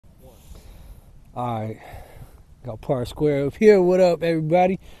Alright, got par square up here. What up,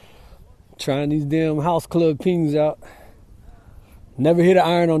 everybody? Trying these damn house club pings out. Never hit an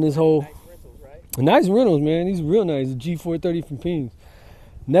iron on this hole. Nice rentals, right? Nice rentals, man. These are real nice. The G430 from Pings.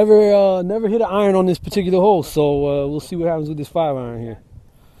 Never hit an iron on this particular hole, so we'll see what happens with this 5-iron here.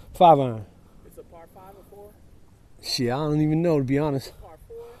 5-iron. It's a par 5 or 4? Shit, I don't even know, to be honest. Par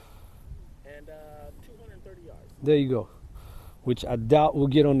 4 and 230 yards. There you go. Which I doubt we'll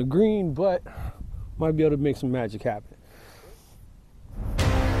get on the green, but might be able to make some magic happen.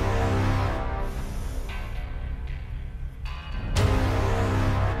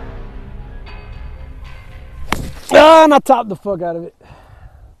 And I topped the fuck out of it.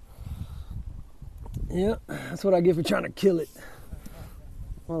 Yeah, that's what I get for trying to kill it.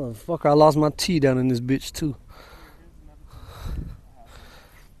 Motherfucker, I lost my tee down in this bitch too.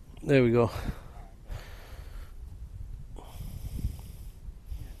 There we go.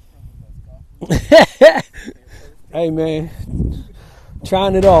 Hey man,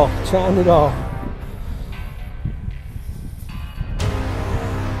 trying it all. Shot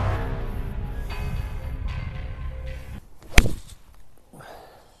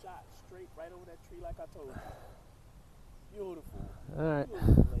straight right over that tree like I told you. Beautiful. All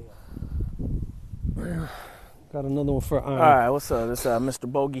Beautiful right. Got another one for iron. All right, what's up? This is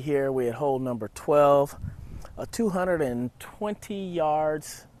Mr. Bogey here. We're at hole number 12. 220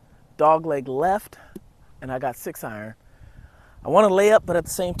 yards, dog leg left, and I got 6-iron. I want to lay up, but at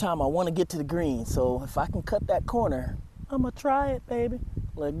the same time, I want to get to the green. So if I can cut that corner, I'm going to try it, baby.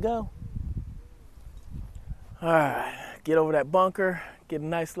 Let go. All right, get over that bunker, get a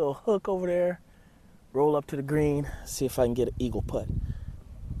nice little hook over there, roll up to the green, see if I can get an eagle putt.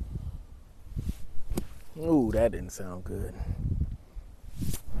 Ooh, that didn't sound good.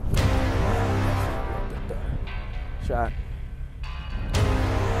 Shot.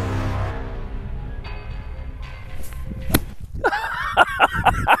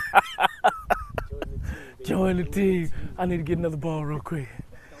 Join the team. I need to get another ball real quick.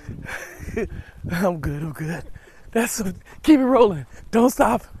 I'm good. Keep it rolling. Don't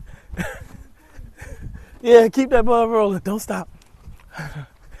stop. Yeah, keep that ball rolling. Don't stop.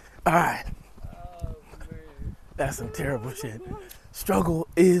 All right. That's some terrible shit. Struggle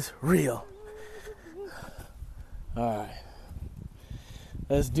is real. All right.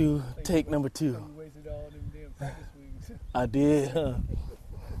 Let's do take number 2. I did, huh?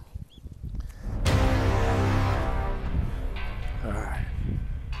 All right.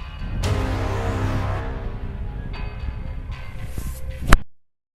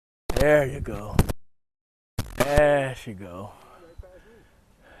 There you go. There she go.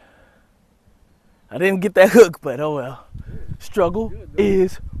 I didn't get that hook, but oh well. Struggle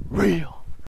is real.